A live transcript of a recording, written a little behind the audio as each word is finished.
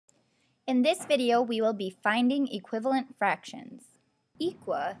In this video, we will be finding equivalent fractions.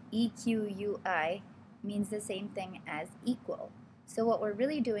 Equa, E-Q-U-I, means the same thing as equal. So what we're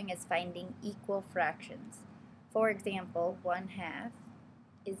really doing is finding equal fractions. For example, 1/2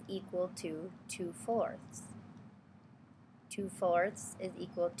 is equal to 2/4. 2/4 is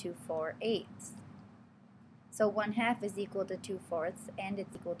equal to 4/8. So 1/2 is equal to 2/4 and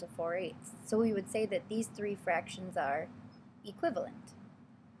it's equal to 4/8. So we would say that these three fractions are equivalent.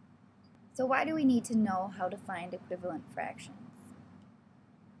 So why do we need to know how to find equivalent fractions?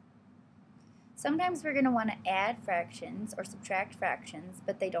 Sometimes we're going to want to add fractions or subtract fractions,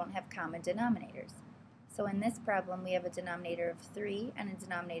 but they don't have common denominators. So in this problem, we have a denominator of 3 and a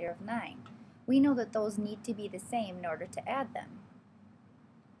denominator of 9. We know that those need to be the same in order to add them.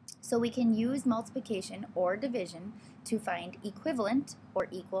 So we can use multiplication or division to find equivalent or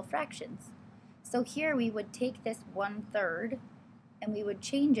equal fractions. So here we would take this 1/3 and we would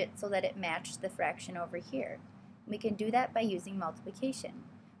change it so that it matched the fraction over here. We can do that by using multiplication.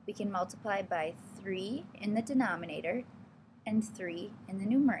 We can multiply by 3 in the denominator and 3 in the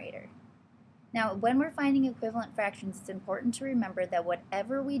numerator. Now, when we're finding equivalent fractions, it's important to remember that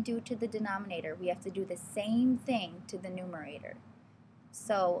whatever we do to the denominator, we have to do the same thing to the numerator.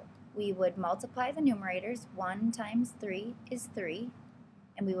 So we would multiply the numerators. 1 times 3 is 3,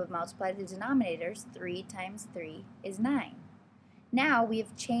 and we would multiply the denominators. 3 times 3 is 9. Now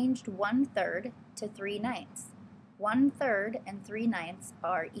we've changed 1/3 to 3/9. 1/3 and 3/9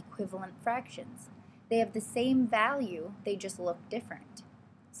 are equivalent fractions. They have the same value, they just look different.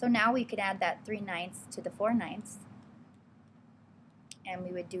 So now we could add that 3/9 to the 4/9, and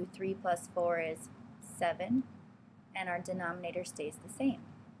we would do 3 plus 4 is 7, and our denominator stays the same.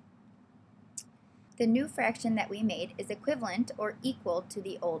 The new fraction that we made is equivalent or equal to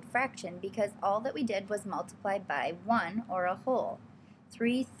the old fraction because all that we did was multiply by 1 or a whole.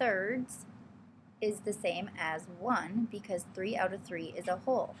 3/3 is the same as 1 because 3 out of 3 is a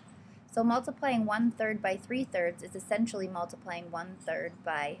whole. So multiplying 1/3 by 3/3 is essentially multiplying 1/3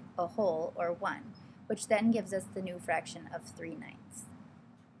 by a whole or 1, which then gives us the new fraction of 3/9.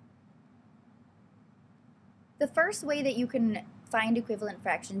 The first way that you can find equivalent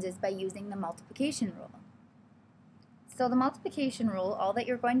fractions is by using the multiplication rule. So the multiplication rule, all that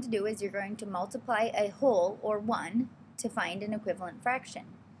you're going to do is you're going to multiply a whole or 1 to find an equivalent fraction.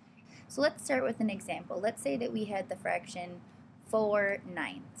 So let's start with an example. Let's say that we had the fraction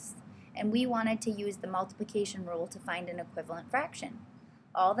 4/9 and we wanted to use the multiplication rule to find an equivalent fraction.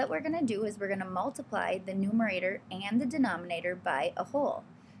 All that we're going to do is we're going to multiply the numerator and the denominator by a whole.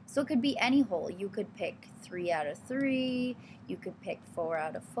 So it could be any whole. You could pick 3 out of 3, you could pick 4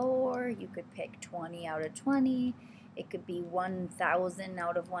 out of 4, you could pick 20 out of 20, it could be 1,000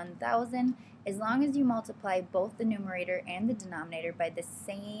 out of 1,000. As long as you multiply both the numerator and the denominator by the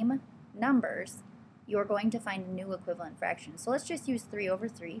same numbers, you're going to find a new equivalent fraction. So let's just use 3 over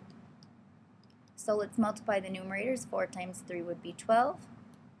 3. So let's multiply the numerators. 4 times 3 would be 12,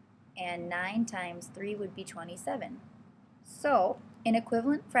 and 9 times 3 would be 27. So an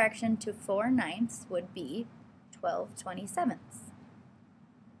equivalent fraction to 4/9 would be 12/27.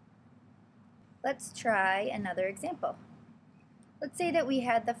 Let's try another example. Let's say that we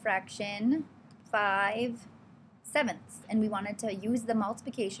had the fraction 5/7 and we wanted to use the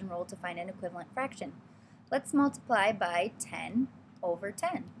multiplication rule to find an equivalent fraction. Let's multiply by 10 over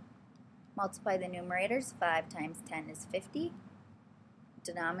 10. Multiply the numerators. 5 times 10 is 50.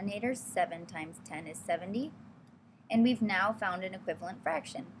 Denominators, 7 times 10 is 70. And we've now found an equivalent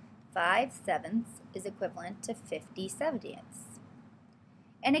fraction. 5/7 is equivalent to 50/70.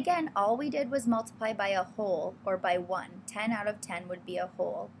 And again, all we did was multiply by a whole or by 1. 10 out of 10 would be a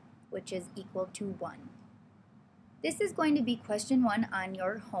whole, which is equal to 1. This is going to be question 1 on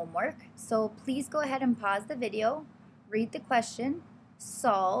your homework, so please go ahead and pause the video, read the question,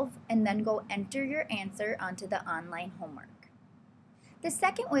 solve, and then go enter your answer onto the online homework. The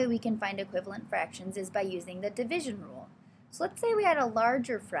second way we can find equivalent fractions is by using the division rule. So let's say we had a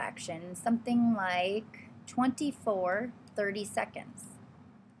larger fraction, something like 24/32.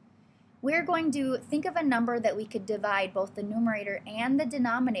 We're going to think of a number that we could divide both the numerator and the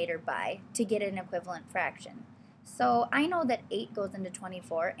denominator by to get an equivalent fraction. So I know that 8 goes into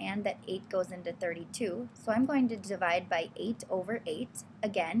 24 and that 8 goes into 32, so I'm going to divide by 8 over 8.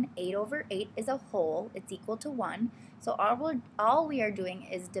 Again, 8 over 8 is a whole, it's equal to 1, so all we are doing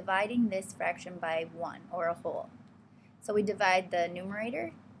is dividing this fraction by 1, or a whole. So we divide the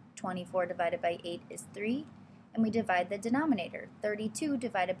numerator. 24 divided by 8 is 3, and we divide the denominator. 32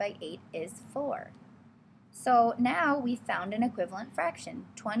 divided by 8 is 4. So now we found an equivalent fraction.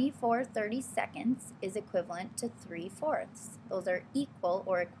 24/32 is equivalent to 3/4. Those are equal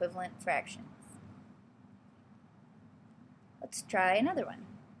or equivalent fractions. Let's try another one.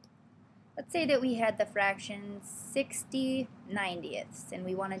 Let's say that we had the fraction 60/90ths and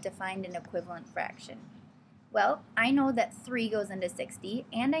we wanted to find an equivalent fraction. Well, I know that 3 goes into 60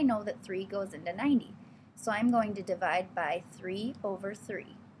 and I know that 3 goes into 90. So I'm going to divide by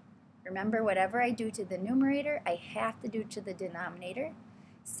 3/3. Remember, whatever I do to the numerator, I have to do to the denominator.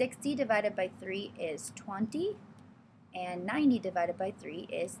 60 divided by 3 is 20, and 90 divided by 3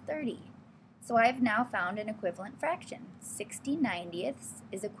 is 30. So I've now found an equivalent fraction. 60/90ths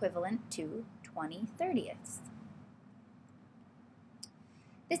is equivalent to 20/30ths.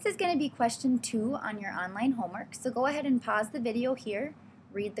 This is going to be question 2 on your online homework, so go ahead and pause the video here,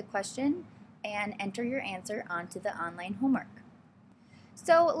 read the question, and enter your answer onto the online homework.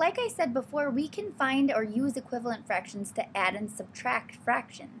 So, like I said before, we can find or use equivalent fractions to add and subtract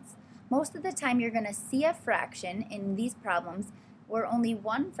fractions. Most of the time you're going to see a fraction in these problems where only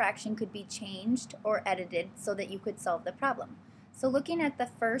one fraction could be changed or edited so that you could solve the problem. So looking at the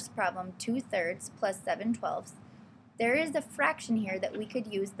first problem, 2/3 plus 7/12, there is a fraction here that we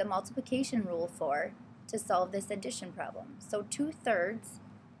could use the multiplication rule for to solve this addition problem. So 2/3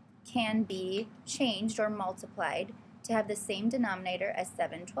 can be changed or multiplied to have the same denominator as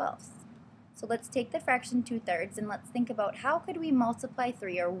 7/12. So let's take the fraction 2/3 and let's think about how could we multiply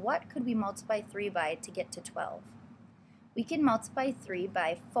 3, or what could we multiply 3 by to get to 12. We can multiply 3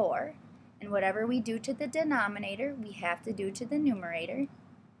 by 4, and whatever we do to the denominator, we have to do to the numerator.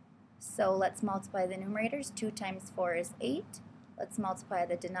 So let's multiply the numerators. 2 times 4 is 8. Let's multiply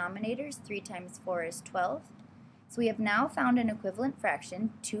the denominators. 3 times 4 is 12. So we have now found an equivalent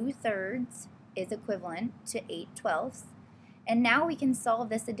fraction. 2/3 is equivalent to 8/12. And now we can solve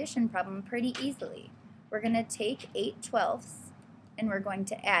this addition problem pretty easily. We're going to take 8/12 and we're going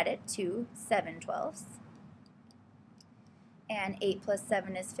to add it to 7/12. And 8 plus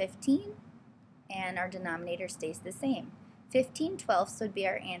 7 is 15, and our denominator stays the same. 15/12 would be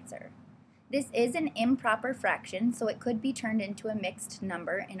our answer. This is an improper fraction, so it could be turned into a mixed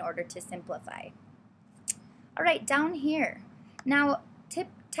number in order to simplify. All right, down here. Now,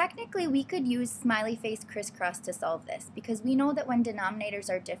 technically, we could use smiley face crisscross to solve this, because we know that when denominators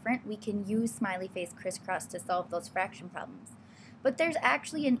are different, we can use smiley face crisscross to solve those fraction problems. But there's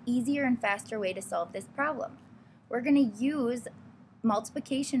actually an easier and faster way to solve this problem. We're going to use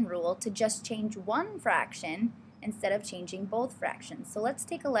multiplication rule to just change one fraction instead of changing both fractions. So let's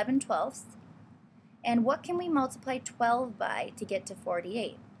take 11/12, and what can we multiply 12 by to get to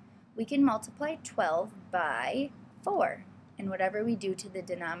 48? We can multiply 12 by 4, and whatever we do to the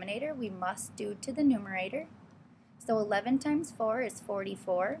denominator, we must do to the numerator. So 11 times 4 is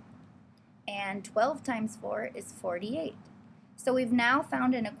 44, and 12 times 4 is 48. So we've now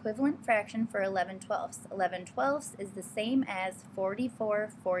found an equivalent fraction for 11/12. 11/12 is the same as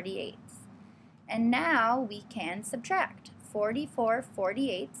 44/48. And now we can subtract.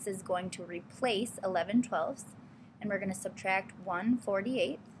 44/48 is going to replace 11/12, and we're going to subtract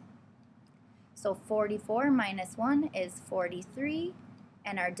 1/48. So 44 minus 1 is 43,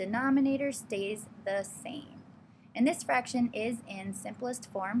 and our denominator stays the same. And this fraction is in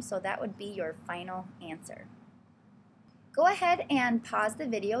simplest form, so that would be your final answer. Go ahead and pause the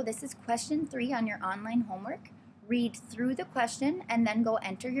video. This is question 3 on your online homework. Read through the question and then go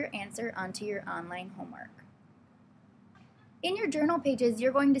enter your answer onto your online homework. In your journal pages,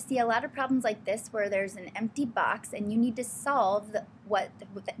 you're going to see a lot of problems like this where there's an empty box and you need to solve what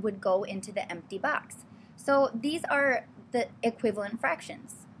would go into the empty box. So these are the equivalent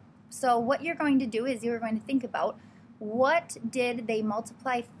fractions. So what you're going to do is you're going to think about, what did they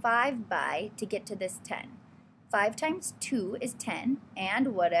multiply 5 by to get to this 10? 5 times 2 is 10,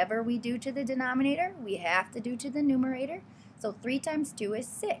 and whatever we do to the denominator, we have to do to the numerator. So 3 times 2 is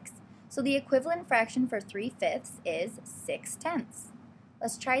 6. So the equivalent fraction for 3/5 is 6/10.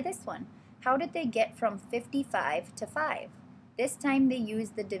 Let's try this one. How did they get from 55 to 5? This time they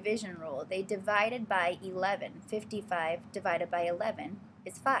used the division rule. They divided by 11. 55 divided by 11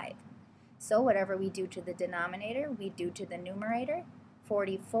 is 5. So whatever we do to the denominator, we do to the numerator.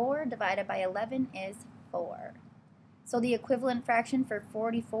 44 divided by 11 is 4. So the equivalent fraction for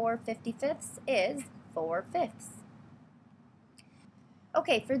 44/55 is 4/5.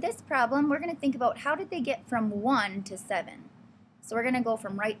 Okay, for this problem, we're going to think about how did they get from 1 to 7. So we're going to go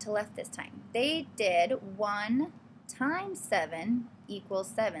from right to left this time. They did 1 times 7 equals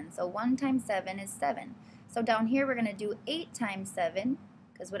 7. So 1 times 7 is 7. So down here we're going to do 8 times 7,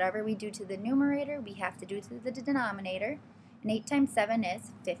 because whatever we do to the numerator, we have to do to the denominator. And 8 times 7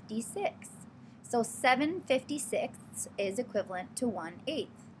 is 56. So 7/56 is equivalent to 1/8.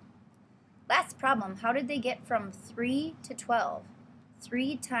 Last problem, how did they get from 3 to 12?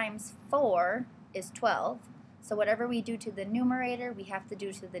 3 times 4 is 12. So whatever we do to the numerator, we have to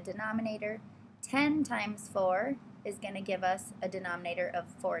do to the denominator. 10 times 4 is going to give us a denominator of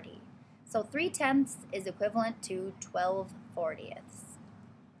 40. So 3/10 is equivalent to 12/40.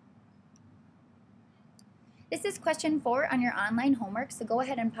 This is question 4 on your online homework, so go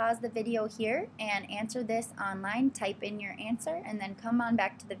ahead and pause the video here and answer this online. Type in your answer and then come on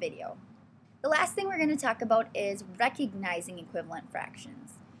back to the video. The last thing we're going to talk about is recognizing equivalent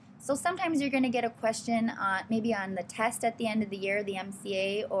fractions. So sometimes you're going to get a question maybe on the test at the end of the year, the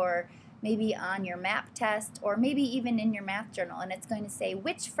MCA, or maybe on your MAP test, or maybe even in your math journal, and it's going to say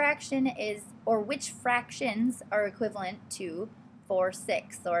which fraction is, or which fractions are equivalent to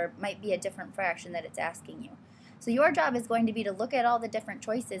 4/6, or it might be a different fraction that it's asking you. So your job is going to be to look at all the different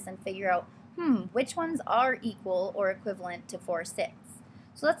choices and figure out, which ones are equal or equivalent to 4/6.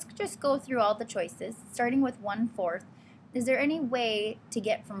 So let's just go through all the choices, starting with 1/4. Is there any way to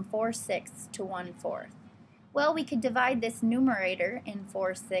get from 4/6 to 1/4? Well, we could divide this numerator in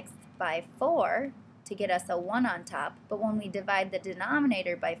 4/6 by 4 to get us a 1 on top, but when we divide the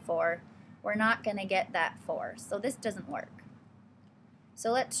denominator by 4, we're not going to get that 4, so this doesn't work.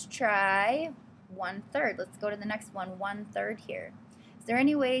 So let's try 1/3. Let's go to the next one, 1/3 here. Is there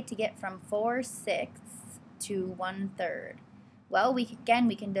any way to get from 4/6 to 1/3? Well, we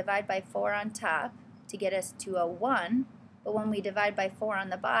can divide by 4 on top to get us to a 1, but when we divide by 4 on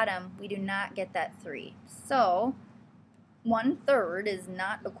the bottom, we do not get that 3. So 1/3 is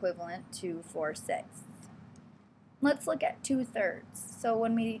not equivalent to 4/6. Let's look at 2/3. So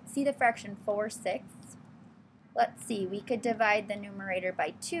when we see the fraction 4/6, let's see, we could divide the numerator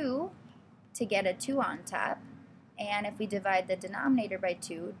by 2 to get a 2 on top. And if we divide the denominator by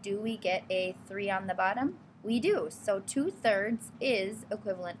 2, do we get a 3 on the bottom? We do. So 2/3 is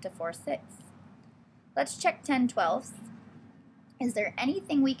equivalent to 4/6. Let's check 10/12. Is there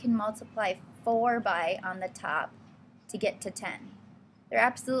anything we can multiply 4 by on the top to get to 10? There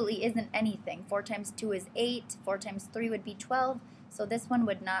absolutely isn't anything. 4 times 2 is 8. 4 times 3 would be 12. So this one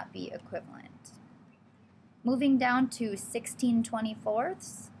would not be equivalent. Moving down to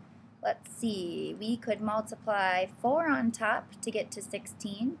 16/24. Let's see, we could multiply 4 on top to get to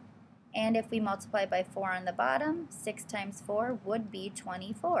 16, and if we multiply by 4 on the bottom, 6 times 4 would be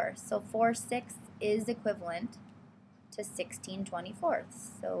 24. So 4/6 is equivalent to 16/24.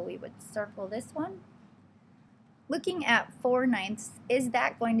 So we would circle this one. Looking at 4/9, is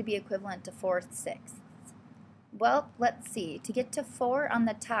that going to be equivalent to 4/6? Well, let's see. To get to 4 on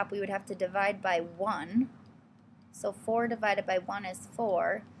the top, we would have to divide by 1. So 4 divided by 1 is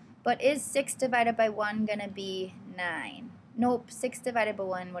 4. But is 6 divided by 1 going to be 9? Nope, 6 divided by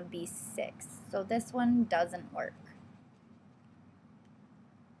 1 would be 6. So this one doesn't work.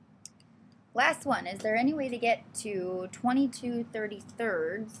 Last one, is there any way to get to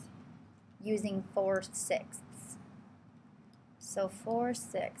 22/33 using 4/6? So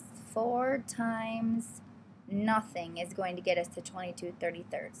 4/6, 4 times nothing is going to get us to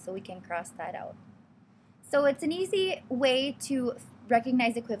 22/33. So we can cross that out. So it's an easy way to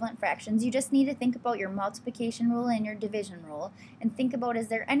recognize equivalent fractions. You just need to think about your multiplication rule and your division rule and think about, is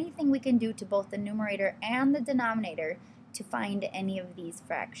there anything we can do to both the numerator and the denominator to find any of these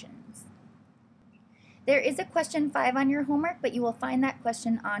fractions. There is a question 5 on your homework, but you will find that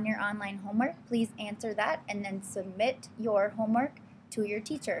question on your online homework. Please answer that and then submit your homework to your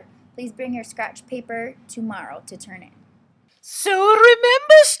teacher. Please bring your scratch paper tomorrow to turn in. So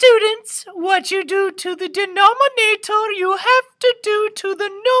remember, students, what you do to the denominator, you have to do to the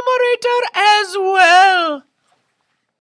numerator as well.